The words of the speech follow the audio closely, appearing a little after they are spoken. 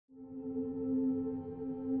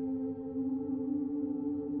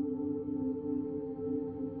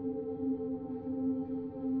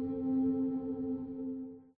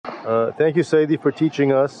Thank you, Sayyidi, for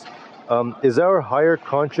teaching us. Is our higher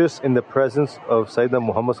conscious in the presence of Sayyidina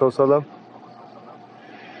Muhammad Sallallahu Alaihi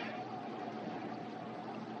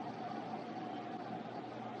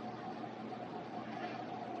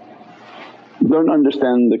Wasallam? Don't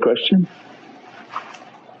understand the question.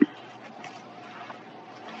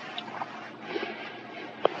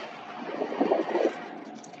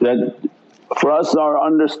 That for us our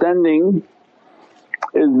understanding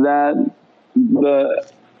is that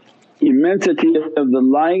the immensity of the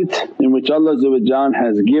light in which Allah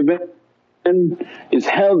has given is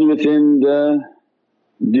held within the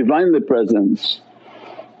Divinely Presence.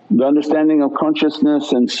 The understanding of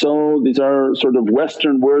consciousness and soul, these are sort of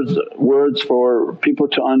Western words for people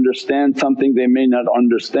to understand something they may not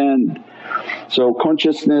understand. So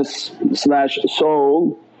consciousness /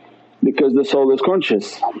 soul, because the soul is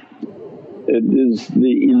conscious. It is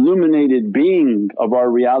the illuminated being of our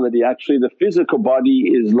reality. Actually the physical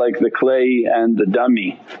body is like the clay and the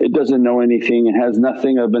dummy. It doesn't know anything, it has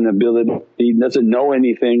nothing of an ability, it doesn't know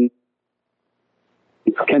anything,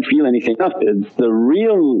 can't feel anything.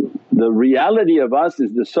 The reality of us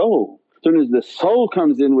is the soul. As soon as the soul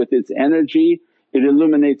comes in with its energy, it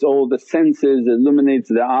illuminates all the senses, it illuminates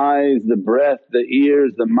the eyes, the breath, the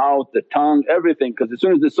ears, the mouth, the tongue, everything. Because as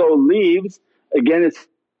soon as the soul leaves, again it's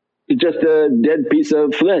just a dead piece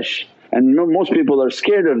of flesh, and most people are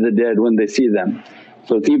scared of the dead when they see them.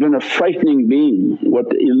 So it's even a frightening being. What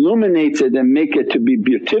illuminates it and make it to be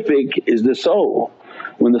beatific is the soul.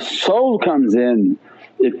 When the soul comes in,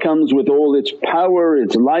 it comes with all its power,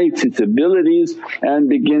 its lights, its abilities, and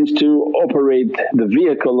begins to operate the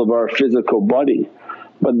vehicle of our physical body.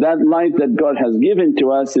 But that light that God has given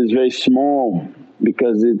to us is very small,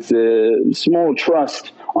 because it's a small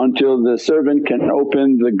trust until the servant can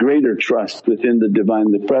open the greater trust within the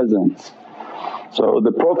Divinely Presence. So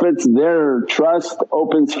the Prophets, their trust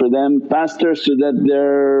opens for them faster, so that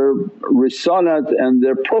their risalat and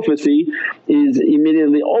their prophecy is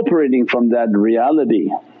immediately operating from that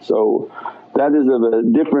reality. So that is of a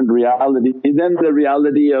different reality. Then the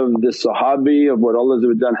reality of the Sahabi, of what Allah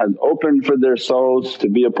has opened for their souls to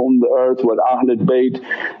be upon the earth, what Ahlul Bayt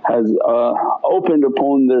has opened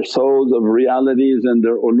upon their souls of realities and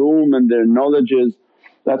their ulum and their knowledges.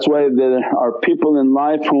 That's why there are people in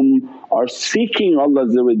life whom are seeking Allah,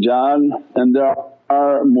 and there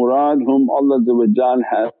are murad whom Allah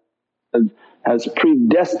has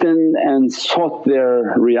predestined and sought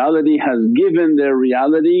their reality, has given their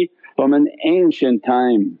reality from an ancient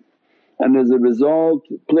time, and as a result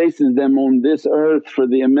places them on this earth for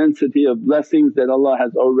the immensity of blessings that Allah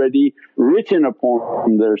has already written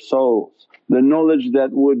upon their souls. The knowledge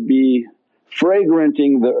that would be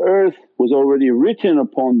fragranting the earth was already written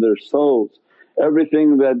upon their souls.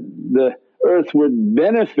 Everything that the earth would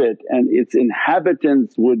benefit and its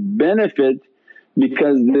inhabitants would benefit,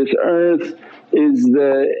 because this earth is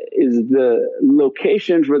the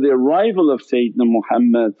location for the arrival of Sayyidina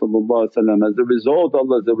Muhammad. As a result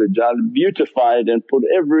Allah beautified and put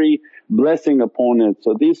every blessing upon it.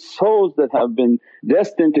 So these souls that have been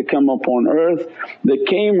destined to come upon earth, they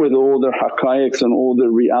came with all their haqqaiqs and all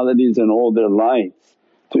their realities and all their lights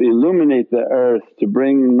to illuminate the earth, to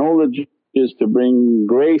bring knowledge, to bring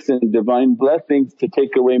grace and divine blessings, to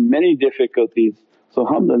take away many difficulties. So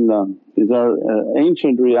alhamdulillah, these are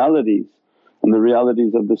ancient realities and the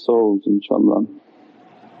realities of the souls, inshaAllah.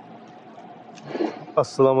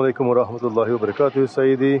 As-salamu alaykum wa rahmatullahi wa barakatuh,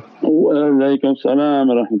 Sayyidi. Wa alaykum as-salam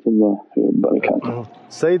wa rahmatullahi wa barakatuh.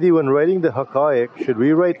 Sayyidi, when writing the haqqaiq, should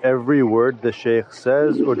we write every word the shaykh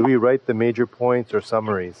says, or do we write the major points or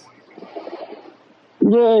summaries?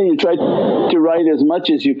 Yeah, you try to write as much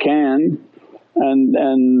as you can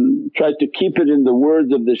and try to keep it in the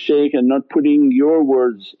words of the shaykh and not putting your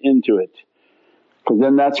words into it. Because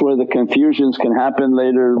then that's where the confusions can happen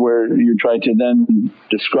later, where you try to then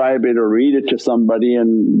describe it or read it to somebody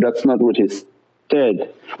and that's not what he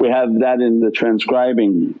said. We have that in the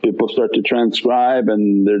transcribing. People start to transcribe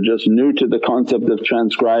and they're just new to the concept of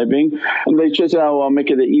transcribing, and they just say, oh, I'll make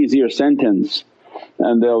it an easier sentence.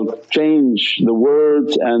 And they'll change the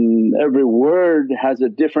words, and every word has a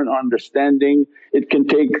different understanding. It can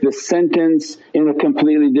take the sentence in a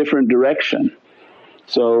completely different direction.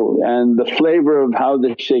 So, and the flavour of how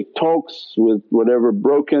the shaykh talks with whatever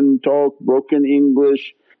broken talk, broken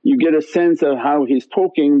English, you get a sense of how he's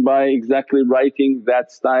talking by exactly writing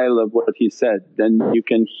that style of what he said. Then you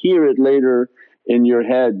can hear it later in your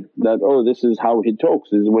head that, oh, this is how he talks,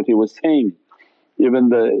 this is what he was saying.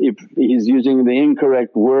 Even if he's using the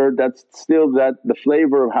incorrect word, that's still the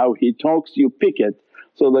flavour of how he talks, you pick it.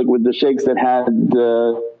 So like with the shaykhs that had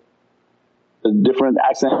different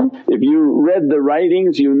accent. If you read the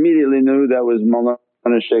writings, you immediately knew that was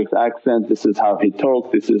Mawlana Shaykh's accent. This is how he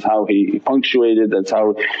talked, this is how he punctuated, that's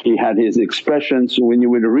how he had his expressions. So when you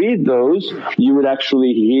would read those, you would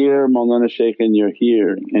actually hear Mawlana Shaykh in your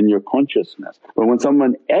hearing, in your consciousness. But when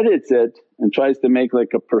someone edits it and tries to make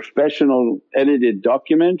like a professional edited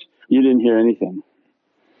document, you didn't hear anything.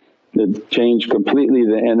 It changed completely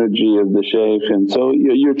the energy of the shaykh. And so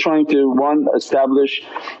you're trying to, one, establish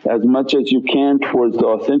as much as you can towards the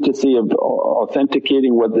authenticity of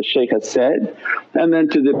authenticating what the shaykh has said, and then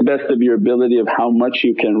to the best of your ability of how much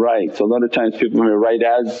you can write. So a lot of times people may write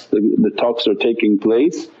as the talks are taking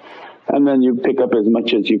place, and then you pick up as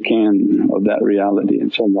much as you can of that reality,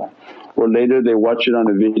 inshaAllah. Or later they watch it on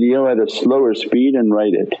a video at a slower speed and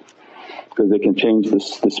write it, because they can change the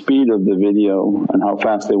speed of the video and how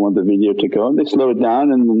fast they want the video to go. They slow it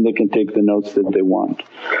down and then they can take the notes that they want.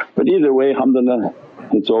 But either way, alhamdulillah,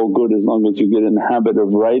 it's all good as long as you get in the habit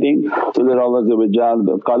of writing, so that Allah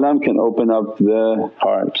the qalam can open up the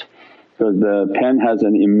heart. Because the pen has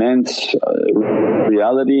an immense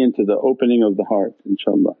reality into the opening of the heart,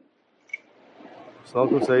 inshaAllah.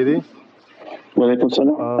 Assalamu Sayyidi. Wa alaykum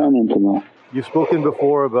salam. You've spoken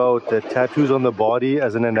before about tattoos on the body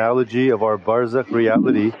as an analogy of our barzakh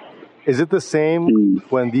reality. Is it the same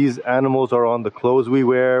when these animals are on the clothes we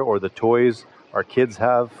wear or the toys our kids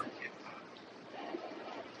have?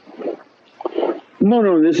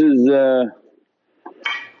 No, this is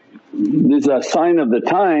a sign of the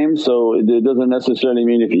time, so it doesn't necessarily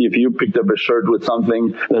mean if you picked up a shirt with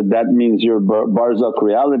something that means your barzakh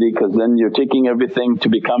reality, because then you're taking everything to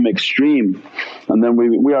become extreme. And then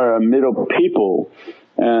we are a middle people,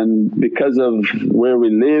 and because of where we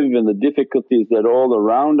live and the difficulties that are all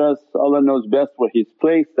around us, Allah knows best where He's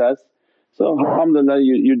placed us. So alhamdulillah,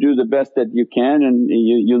 you do the best that you can and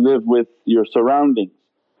you live with your surroundings.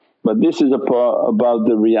 But this is about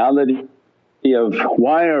the reality of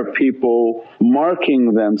why are people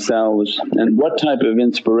marking themselves and what type of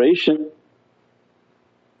inspiration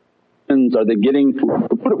are they getting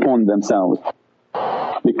to put upon themselves.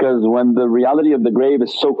 Because when the reality of the grave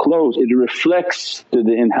is so close, it reflects to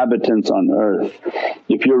the inhabitants on earth.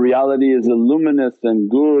 If your reality is luminous and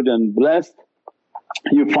good and blessed,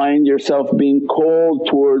 you find yourself being called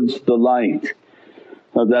towards the light.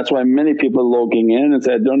 That's why many people logging in and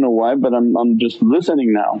say, I don't know why, but I'm just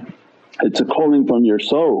listening now. It's a calling from your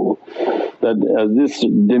soul that as these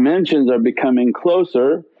dimensions are becoming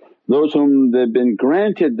closer, those whom they've been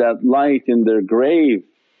granted that light in their grave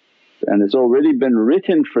and it's already been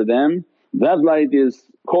written for them, that light is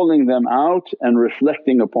calling them out and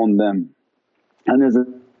reflecting upon them. And as a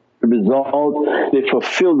result they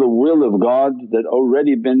fulfill the will of God that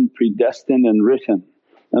already been predestined and written.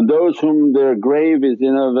 And those whom their grave is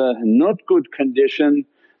in of a not good condition,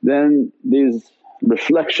 then these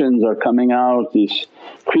reflections are coming out, these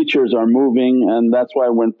creatures are moving. And that's why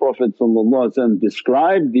when Prophet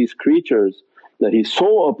described these creatures that he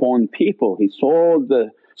saw upon people, he saw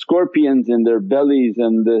the scorpions in their bellies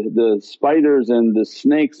and the spiders and the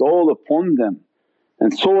snakes all upon them,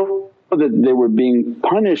 and saw that they were being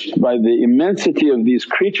punished by the immensity of these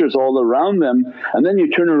creatures all around them. And then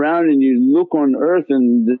you turn around and you look on earth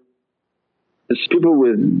and there's people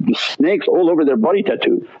with snakes all over their body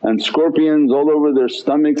tattoo and scorpions all over their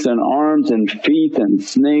stomachs and arms and feet and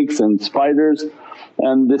snakes and spiders.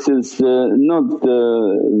 And this is not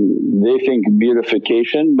they think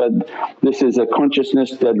beautification, but this is a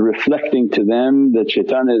consciousness that reflecting to them that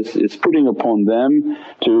shaitan is putting upon them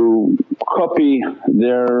to copy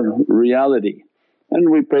their reality. And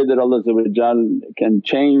we pray that Allah can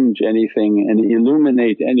change anything and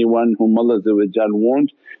illuminate anyone whom Allah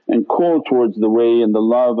wants and call towards the way and the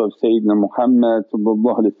love of Sayyidina Muhammad.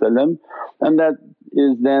 And that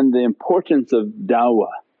is then the importance of da'wah.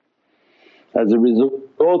 As a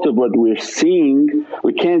result of what we're seeing,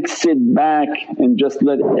 we can't sit back and just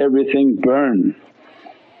let everything burn.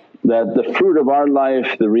 That the fruit of our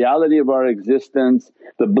life, the reality of our existence,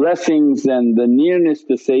 the blessings and the nearness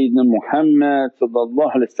to Sayyidina Muhammad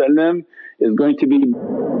is going to be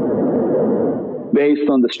based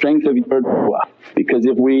on the strength of your da'wah. Because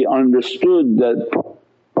if we understood that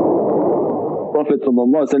Prophet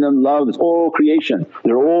loves all creation,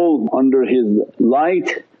 they're all under his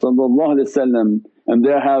light and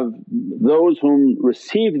there have those whom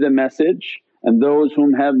receive the message and those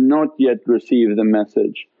whom have not yet received the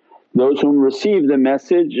message. Those whom receive the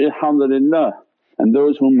message, alhamdulillah, and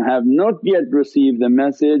those whom have not yet received the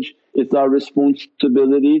message, it's our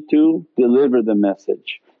responsibility to deliver the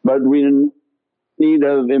message. But we need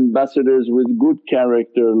of ambassadors with good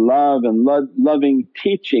character, love and loving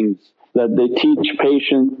teachings, that they teach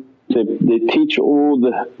patience They teach all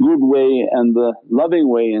the good way and the loving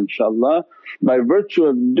way inshaAllah. By virtue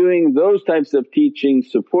of doing those types of teaching,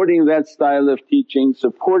 supporting that style of teaching,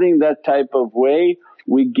 supporting that type of way,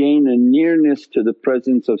 we gain a nearness to the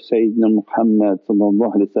presence of Sayyidina Muhammad.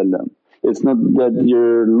 It's not that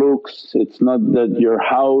your looks, it's not that your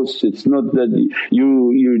house, it's not that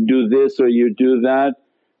you do this or you do that.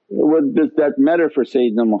 What does that matter for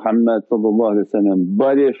Sayyidina Muhammad?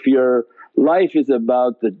 But if your life is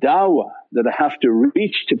about the da'wah, that I have to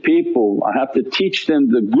reach to people, I have to teach them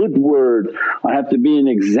the good word, I have to be an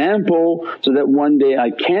example so that one day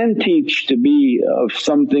I can teach to be of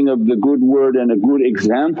something of the good word and a good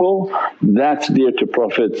example, that's dear to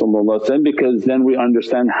Prophet because then we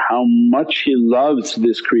understand how much he loves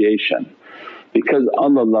this creation. Because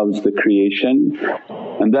Allah loves the creation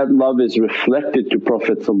and that love is reflected to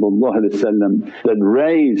Prophet that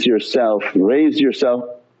raise yourself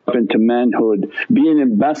into manhood, be an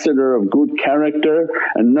ambassador of good character,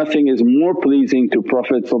 and nothing is more pleasing to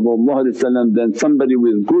Prophet than somebody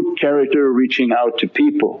with good character reaching out to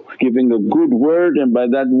people, giving a good word, and by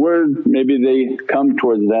that word maybe they come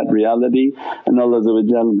towards that reality and Allah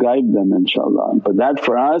guide them inshaAllah. But that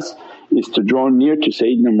for us is to draw near to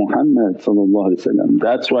Sayyidina Muhammad.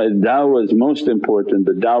 That's why da'wah is most important,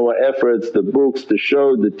 the da'wah efforts, the books, the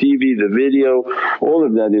show, the TV, the video, all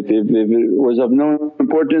of that. If it was of no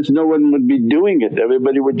importance, no one would be doing it.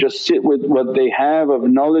 Everybody would just sit with what they have of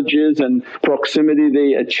knowledges and proximity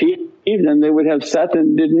they achieved, and they would have sat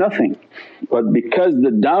and did nothing. But because the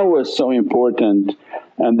da'wah is so important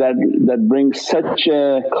and that brings such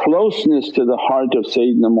a closeness to the heart of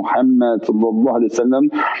Sayyidina Muhammad.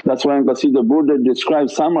 That's why in Qasida Burda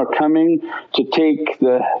describes, some are coming to take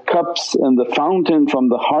the cups and the fountain from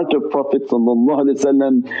the heart of Prophet.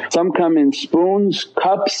 Some come in spoons,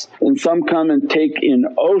 cups, and some come and take in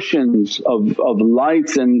oceans of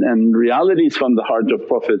lights and realities from the heart of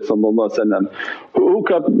Prophet.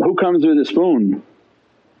 Who comes with a spoon?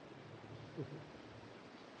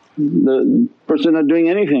 The person not doing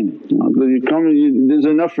anything. You come, there's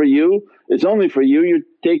enough for you, it's only for you, you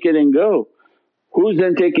take it and go. Who's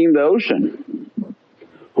then taking the ocean?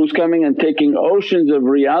 Who's coming and taking oceans of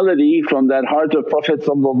reality from that heart of Prophet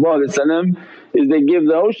is they give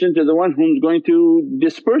the ocean to the one who's going to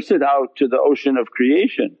disperse it out to the ocean of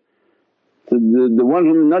creation. So the one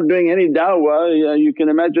who's not doing any da'wah, you can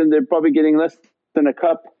imagine they're probably getting less than a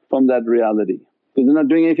cup from that reality because they're not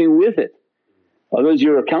doing anything with it. Otherwise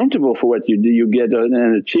you're accountable for what you do, you get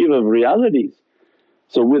and achieve of realities.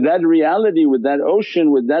 So with that reality, with that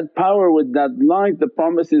ocean, with that power, with that light, the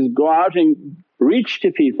promise is go out and reach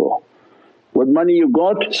to people. What money you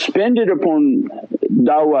got, spend it upon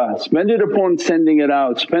da'wah, spend it upon sending it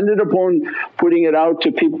out, spend it upon putting it out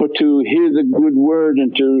to people to hear the good word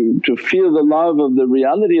and to feel the love of the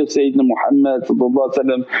reality of Sayyidina Muhammad.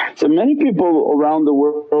 So many people around the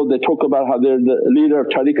world, they talk about how they're the leader of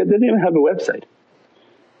tariqah, they don't even have a website.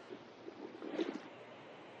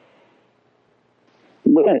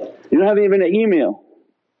 You don't have even an email,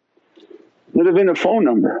 not even a phone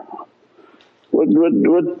number. What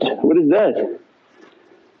is that?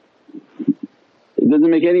 It doesn't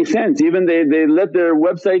make any sense. Even they let their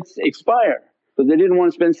websites expire because they didn't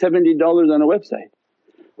want to spend $70 on a website.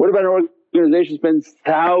 What about an organization spends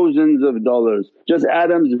thousands of dollars? Just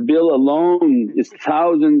Adam's bill alone is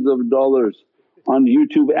thousands of dollars on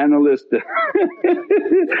YouTube analyst,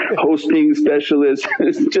 hosting specialists,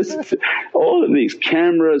 just all of these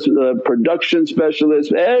cameras, production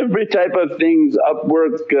specialists, every type of things,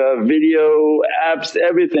 Upwork, video, apps,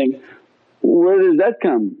 everything. Where does that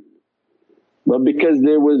come? But because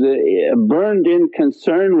there was a burned in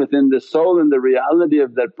concern within the soul and the reality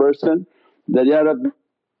of that person that, Ya Rabbi,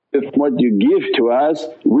 if what you give to us,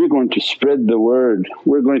 we're going to spread the word,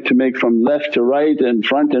 we're going to make from left to right and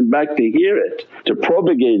front and back to hear it, to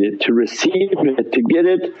propagate it, to receive it, to get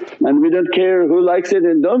it, and we don't care who likes it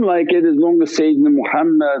and don't like it as long as Sayyidina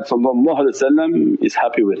Muhammad is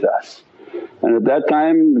happy with us. And at that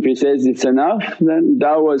time if he says, it's enough, then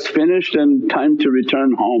da'wah is finished and time to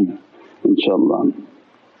return home inshaAllah.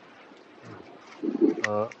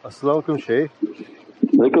 As-salamu alaykum Shaykh.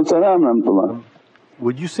 Walaykum salam rahmatullah.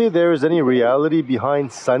 Would you say there is any reality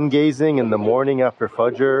behind sun gazing in the morning after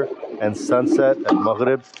Fajr and sunset at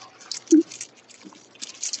Maghrib?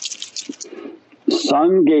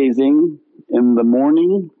 Sun gazing in the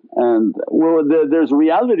morning and there's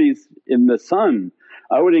realities in the sun.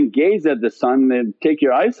 I wouldn't gaze at the sun and take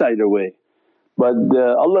your eyesight away. But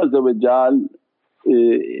Allah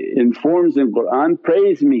informs in Qur'an,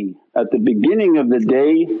 praise me at the beginning of the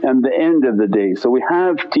day and the end of the day. So we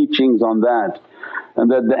have teachings on that. And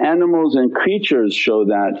that the animals and creatures show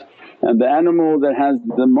that And the animal that has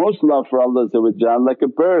the most love for Allah like a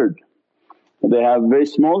bird. They have very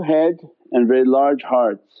small head and very large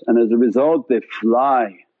hearts, and as a result they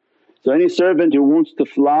fly. So any servant who wants to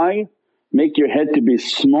fly, make your head to be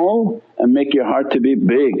small and make your heart to be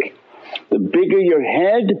big. The bigger your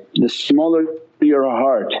head, the smaller your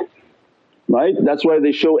heart, right? That's why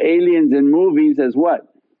they show aliens in movies as what?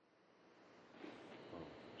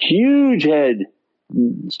 Huge head,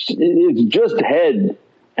 it's just head,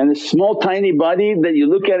 and a small tiny body that you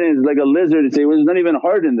look at it is like a lizard and say, well, there's not even a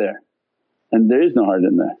heart in there, and there is no heart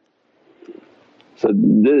in there. So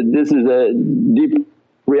this is a deep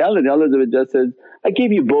reality. Allah says, I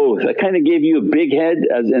gave you both, I kind of gave you a big head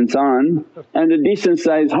as insan and a decent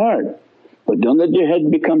sized heart, but don't let your head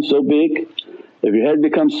become so big. If your head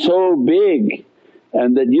becomes so big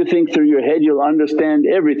and that you think through your head you'll understand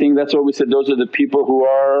everything, that's what we said, those are the people who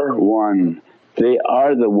are one. They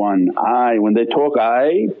are the one. I, when they talk,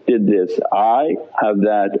 I did this, I have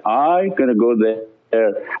that, I gonna go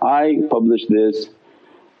there, I publish this.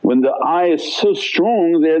 When the I is so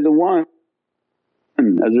strong, they're the one.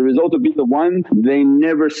 As a result of being the one, they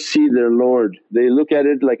never see their Lord. They look at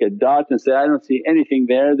it like a dot and say, I don't see anything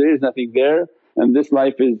there, there is nothing there, and this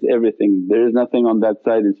life is everything. There is nothing on that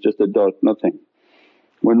side, it's just a dot, nothing.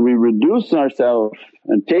 When we reduce ourselves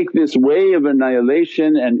and take this way of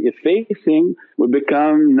annihilation and effacing, we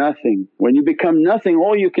become nothing. When you become nothing,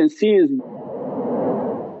 all you can see is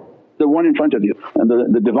the one in front of you, and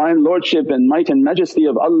the Divine Lordship and might and majesty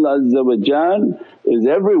of Allah is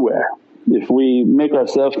everywhere. If we make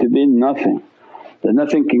ourselves to be nothing, that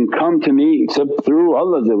nothing can come to me except through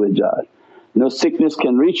Allah. No sickness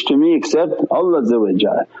can reach to me except Allah.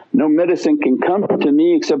 No medicine can come to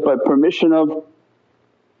me except by permission of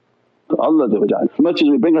Allah. As much as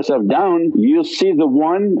we bring ourselves down, you'll see the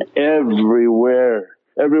one everywhere.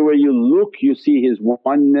 Everywhere you look you see His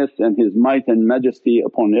oneness and His might and majesty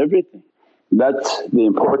upon everything. That's the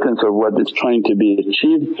importance of what is trying to be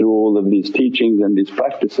achieved through all of these teachings and these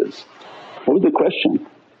practices. What was the question?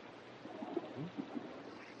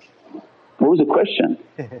 What was the question?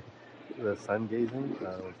 The sun gazing?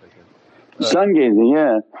 Sun gazing,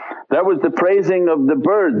 yeah. That was the praising of the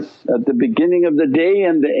birds at the beginning of the day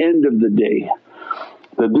and the end of the day.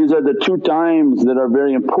 That these are the two times that are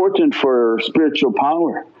very important for spiritual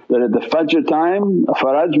power. That at the Fajr time,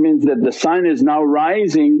 Faraj means that the sun is now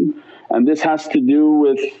rising, and this has to do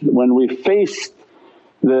with when we face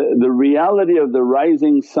the reality of the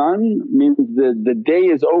rising sun, means the day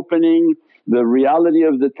is opening, the reality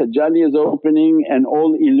of the tajalli is opening, and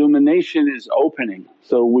all illumination is opening.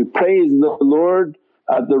 So we praise the Lord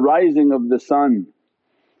at the rising of the sun,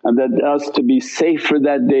 and that us to be safe for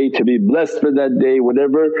that day, to be blessed for that day,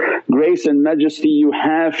 whatever grace and majesty you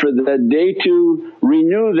have for that day, to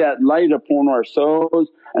renew that light upon our souls,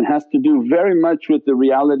 and has to do very much with the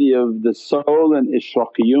reality of the soul and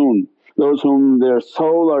ishraqiyun. Those whom their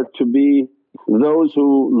soul are to be those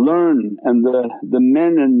who learn, and the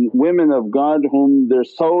men and women of God whom their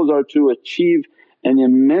souls are to achieve an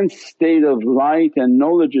immense state of light and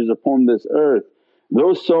knowledges upon this earth.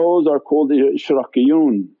 Those souls are called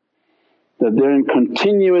ishraqiyun, that they're in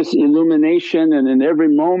continuous illumination, and in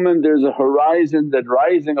every moment there's a horizon that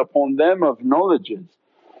rising upon them of knowledges.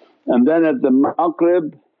 And then at the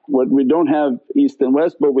Maghrib, what we don't have east and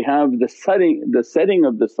west, but we have the setting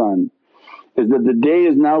of the sun, is that the day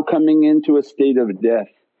is now coming into a state of death.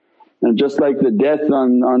 And just like the death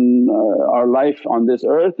on our life on this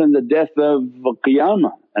earth, and the death of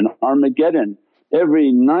Qiyamah and Armageddon,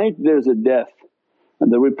 every night there's a death.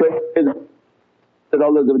 And that we pray that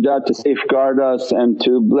Allah to safeguard us and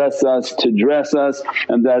to bless us, to dress us,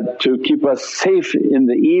 and that to keep us safe in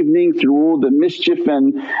the evening through all the mischief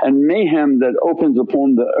and mayhem that opens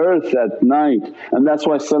upon the earth at night. And that's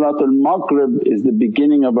why Salatul Maghrib is the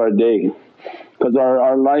beginning of our day, because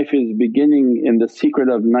our life is beginning in the secret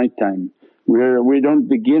of night time. We don't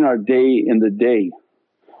begin our day in the day,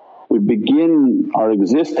 we begin our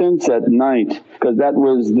existence at night, because that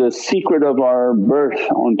was the secret of our birth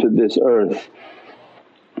onto this earth.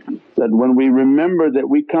 That when we remember that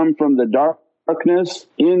we come from the darkness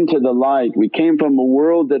into the light, we came from a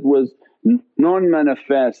world that was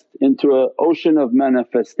non-manifest into an ocean of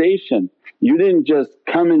manifestation. You didn't just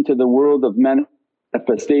come into the world of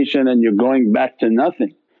manifestation and you're going back to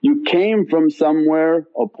nothing. You came from somewhere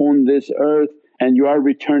upon this earth and you are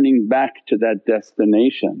returning back to that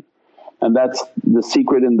destination. And that's the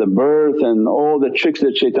secret in the birth and all the tricks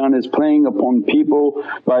that shaitan is playing upon people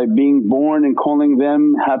by being born and calling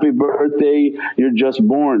them, happy birthday, you're just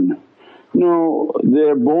born. No,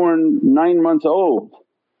 they're born 9 months old.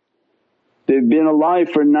 They've been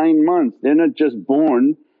alive for 9 months, they're not just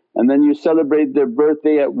born. and then you celebrate their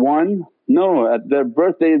birthday at 1. No, at their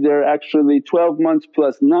birthday they're actually 12 months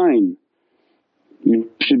plus 9.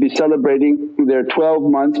 You should be celebrating their 12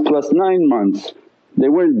 months plus 9 months. They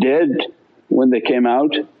weren't dead when they came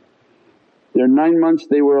out, they're 9 months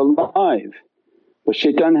they were alive. But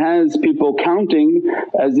shaitan has people counting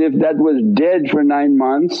as if that was dead for 9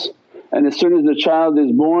 months, and as soon as the child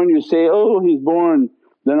is born you say, oh he's born,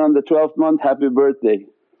 then on the 12th month, happy birthday.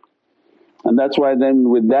 And that's why then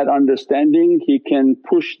with that understanding he can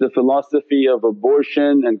push the philosophy of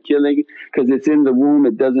abortion and killing, because it's in the womb,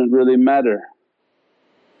 it doesn't really matter.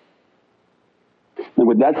 And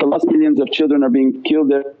with that philosophy millions of children are being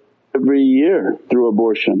killed every year through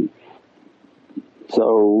abortion.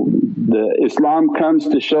 So the Islam comes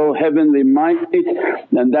to show heavenly might,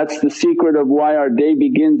 and that's the secret of why our day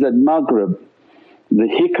begins at Maghrib. The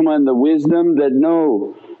hikmah and the wisdom that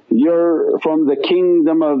no, you're from the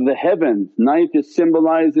kingdom of the heavens. Night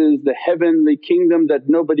symbolizes the heavenly kingdom that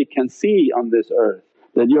nobody can see on this earth.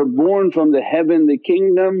 That you're born from the heavenly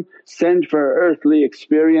kingdom, sent for earthly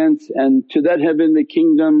experience, and to that heavenly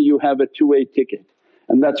kingdom you have a two-way ticket.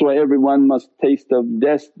 And that's why everyone must taste of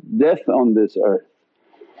death on this earth.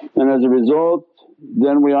 And as a result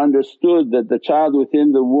then we understood that the child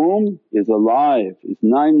within the womb is alive, is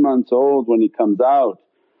 9 months old when he comes out.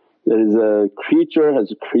 There is a creature,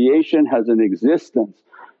 has a creation, has an existence,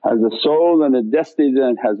 has a soul and a destiny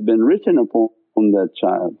that has been written upon that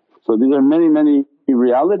child. So these are many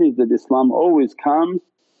realities that Islam always comes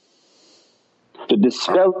to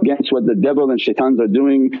dispel against what the devil and shaitans are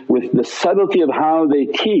doing with the subtlety of how they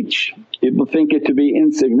teach. People think it to be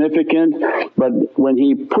insignificant, but when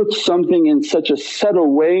he puts something in such a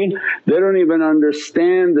subtle way they don't even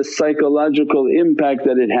understand the psychological impact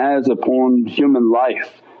that it has upon human life.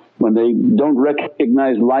 When they don't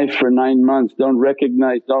recognize life for 9 months, don't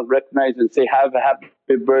recognize and say, have a happy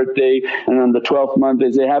birthday, and on the 12th month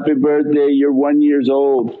they say, happy birthday, you're 1 year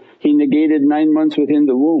old. He negated 9 months within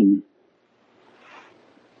the womb.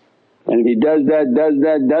 And if he does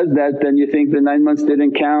that, then you think the 9 months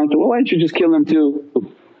didn't count, well why don't you just kill him too?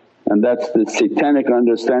 And that's the satanic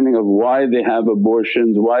understanding of why they have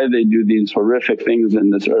abortions, why they do these horrific things in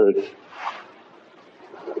this earth.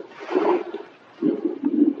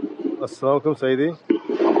 As-salamu alaykum Sayyidi.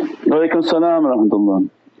 Walaykum salam wa rahmatullah.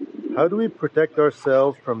 How do we protect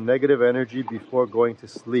ourselves from negative energy before going to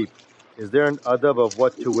sleep? Is there an adab of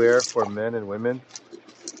what to wear for men and women?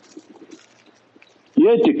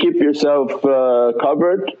 Yeah, to keep yourself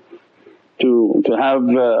covered, to have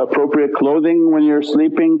appropriate clothing when you're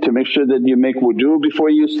sleeping, to make sure that you make wudu before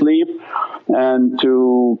you sleep, and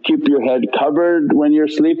to keep your head covered when you're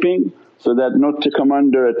sleeping so that not to come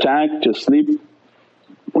under attack, to sleep.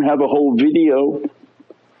 We have a whole video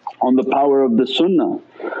on the power of the sunnah,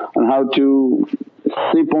 on how to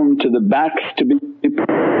sleep on to the back to be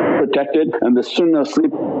protected, and the sunnah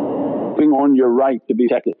sleeping on your right to be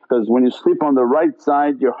protected. Because when you sleep on the right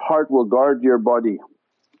side your heart will guard your body.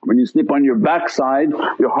 When you sleep on your back side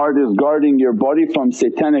your heart is guarding your body from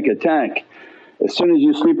satanic attack. As soon as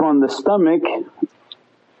you sleep on the stomach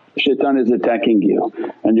shaitan is attacking you,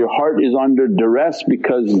 and your heart is under duress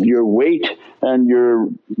because your weight and your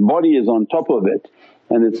body is on top of it,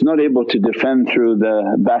 and it's not able to defend through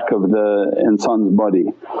the back of the insan's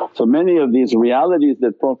body. So many of these realities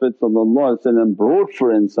that Prophet brought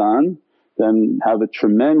for insan then have a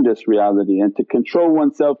tremendous reality, and to control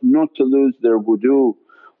oneself not to lose their wudu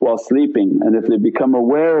while sleeping, and if they become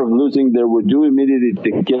aware of losing their wudu, immediately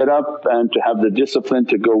to get up and to have the discipline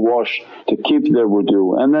to go wash, to keep their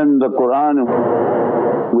wudu. And then the Qur'an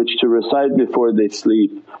which to recite before they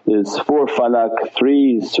sleep is 4 Falaq,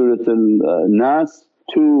 3 Surat al-Nas,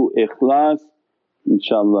 2 Ikhlas,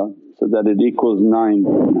 inshaAllah, so that it equals 9.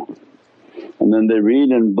 And then they read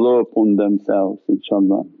and blow upon themselves,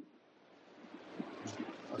 inshaAllah.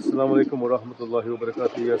 As-salamu alaykum wa rahmatullahi wa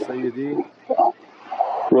barakatuh ya Sayyidi.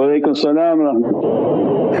 Wa alaykum salam wa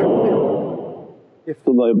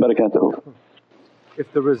rahmatullahi wa barakatuh.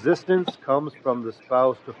 If the resistance comes from the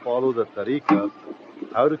spouse to follow the tariqah,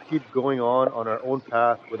 how to keep going on our own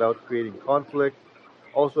path without creating conflict,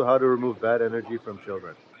 also how to remove bad energy from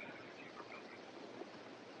children.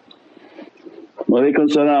 Wa alaykum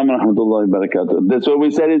salam wa rahmatullahi wa barakatuh. That's what we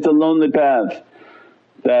said, it's a lonely path.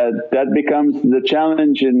 That becomes the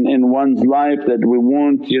challenge in one's life, that we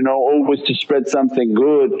want always to spread something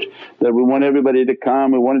good, that we want everybody to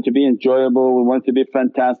come, we want it to be enjoyable, we want it to be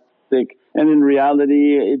fantastic, and in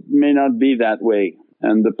reality it may not be that way,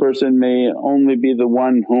 and the person may only be the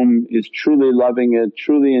one whom is truly loving it,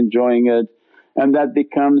 truly enjoying it, and that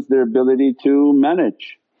becomes their ability to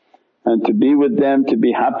manage. and to be with them, to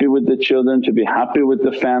be happy with the children, to be happy with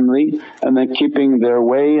the family, and then keeping their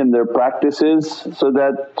way and their practices so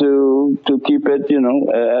that to keep it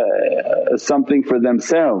something for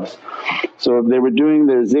themselves. So if they were doing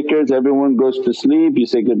their zikrs, everyone goes to sleep, you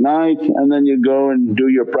say good night and then you go and do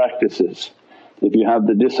your practices. If you have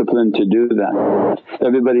the discipline to do that.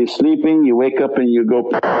 Everybody's sleeping, you wake up and you go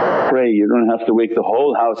pray. You don't have to wake the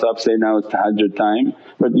whole house up, say now it's tahajjud time.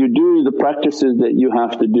 But you do the practices that you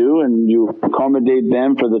have to do and you accommodate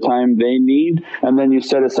them for the time they need, and then you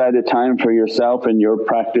set aside a time for yourself and your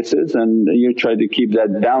practices, and you try to keep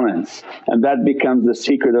that balance. And that becomes the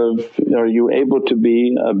secret of, are you able to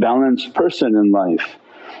be a balanced person in life?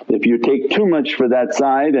 If you take too much for that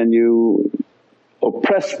side and you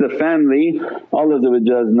oppress the family, Allah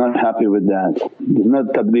is not happy with that. It's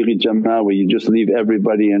not tablighi jama'ah where you just leave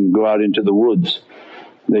everybody and go out into the woods.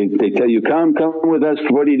 They tell you, come with us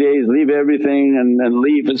 40 days, leave everything and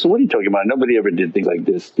leave. And so what are you talking about? Nobody ever did things like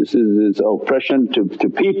this. This is oppression to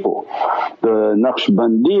people. The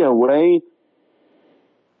Naqshbandiya way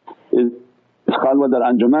is Khalwat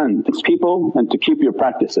al-Anjuman, it's people and to keep your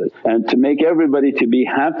practices and to make everybody to be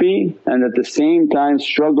happy, and at the same time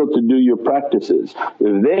struggle to do your practices.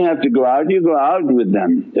 If they have to go out, you go out with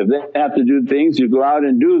them. If they have to do things, you go out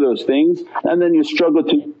and do those things, and then you struggle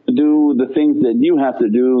to do the things that you have to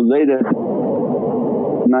do later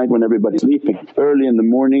at night when everybody's sleeping, early in the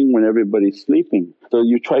morning when everybody's sleeping. So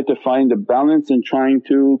you try to find a balance in trying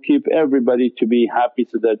to keep everybody to be happy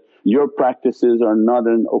so that your practices are not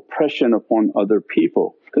an oppression upon other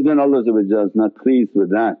people, because then Allah is not pleased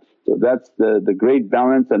with that. So that's the great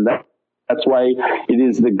balance, and that's why it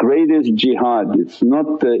is the greatest jihad. It's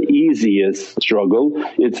not the easiest struggle,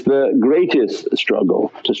 it's the greatest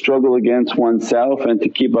struggle. To struggle against oneself and to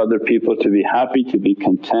keep other people to be happy, to be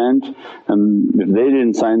content, and if they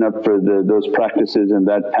didn't sign up for those practices and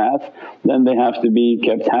that path, then they have to be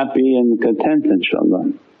kept happy and content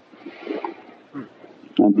inshaAllah.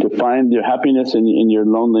 And to find your happiness in your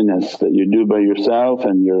loneliness that you do by yourself,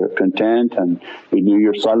 and you're content, and you do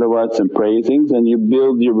your salawats and praisings, and you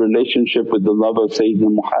build your relationship with the love of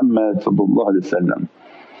Sayyidina Muhammad.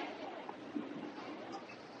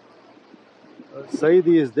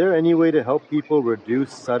 Sayyidi, is there any way to help people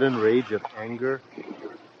reduce sudden rage of anger?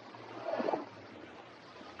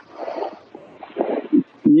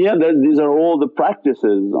 Yeah, these are all the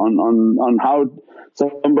practices on how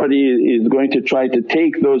somebody is going to try to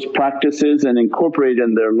take those practices and incorporate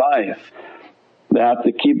in their life. They have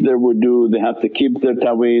to keep their wudu, they have to keep their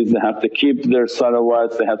taweez, they have to keep their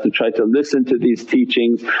salawats, they have to try to listen to these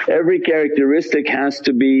teachings. Every characteristic has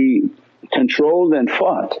to be controlled and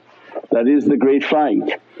fought. That is the great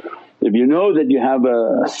fight. If you know that you have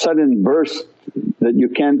a sudden burst that you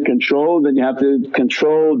can't control, then you have to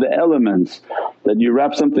control the elements. That you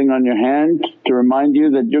wrap something on your hand to remind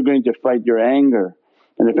you that you're going to fight your anger.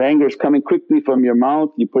 And if anger is coming quickly from your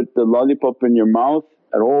mouth, you put the lollipop in your mouth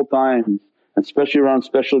at all times, especially around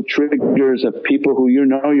special triggers of people who you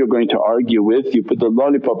know you're going to argue with. You put the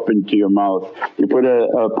lollipop into your mouth, you put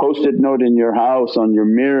a post-it note in your house on your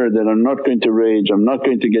mirror that I'm not going to rage, I'm not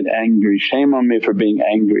going to get angry, shame on me for being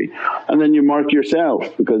angry. And then you mark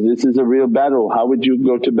yourself, because this is a real battle. How would you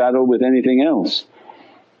go to battle with anything else?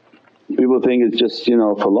 People think it's just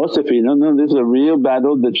philosophy. No, this is a real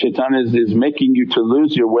battle that shaitan is making you to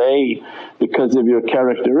lose your way because of your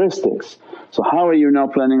characteristics. So how are you now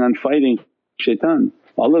planning on fighting shaitan?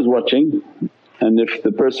 Allah's watching, and if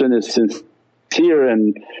the person is sincere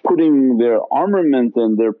and putting their armament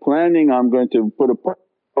and they're planning, I'm going to put a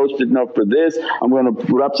post-it note for this, I'm going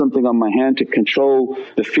to wrap something on my hand to control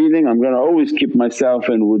the feeling, I'm going to always keep myself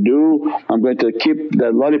in wudu, I'm going to keep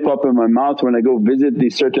that lollipop in my mouth when I go visit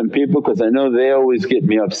these certain people because I know they always get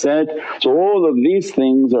me upset. So all of these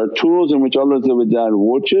things are tools in which Allah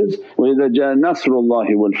watches. وَإِذَا جَاءَ نَصْرُ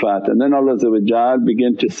اللَّهِ وَالْفَاتِحِ, and then Allah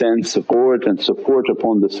begin to send support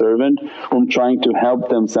upon the servant whom trying to help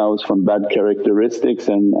themselves from bad characteristics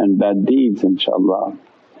and bad deeds inshaAllah.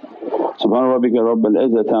 Subhana rabbika rabbil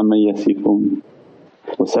izzati amma yasifun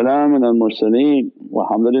wa salaamun al mursaleen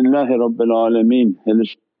walhamdulillahi rabbil alameen.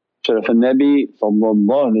 Sharaf al-Nabi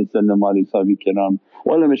sallallahu alayhi wa sallam alayhi sahbihi kiram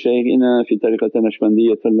wa ala mashayikhina fi tariqatina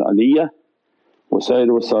Naqshbandiyatul Aliyah wa sayr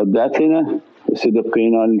wa sadatina wa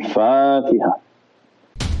siddiqina al-Fatiha.